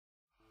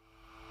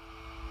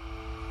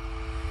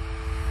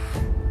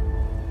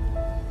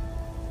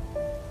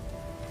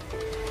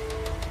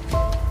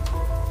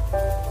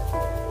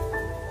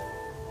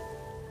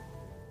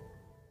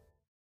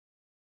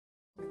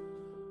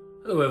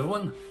Hello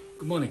everyone,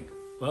 good morning.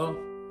 Well,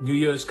 New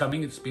Year is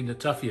coming. It's been a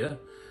tough year,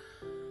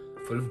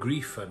 full of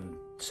grief and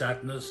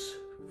sadness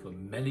for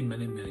many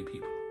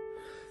people.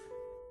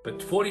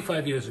 But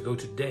 45 years ago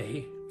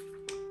today,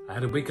 I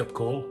had a wake-up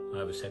call.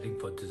 I was heading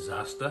for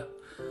disaster,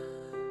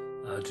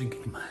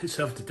 drinking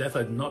myself to death.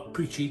 I'm not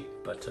preachy,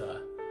 but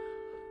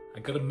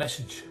I got a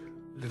message,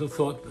 a little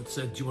thought that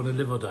said, do you want to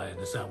live or die? And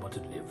I said, I want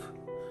to live.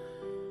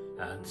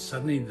 And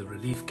suddenly the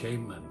relief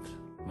came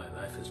and my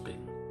life has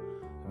been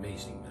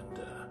amazing. And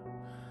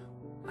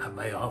I have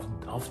my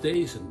off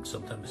days and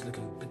sometimes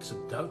little bits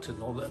of doubt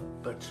and all that.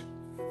 But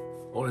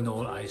all in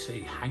all, I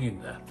say, hang in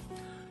there.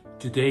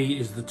 Today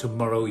is the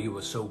tomorrow you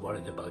were so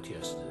worried about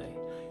yesterday.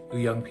 You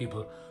young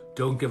people,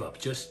 don't give up.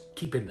 Just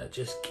keep in there.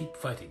 Just keep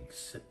fighting.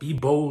 Be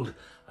bold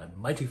and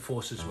mighty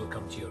forces will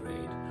come to your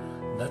aid.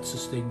 And that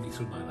sustained me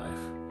through my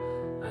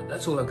life. And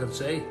that's all I've got to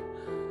say.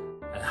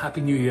 And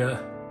Happy New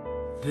Year.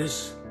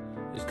 This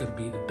is going to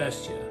be the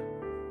best year.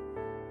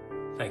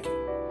 Thank you.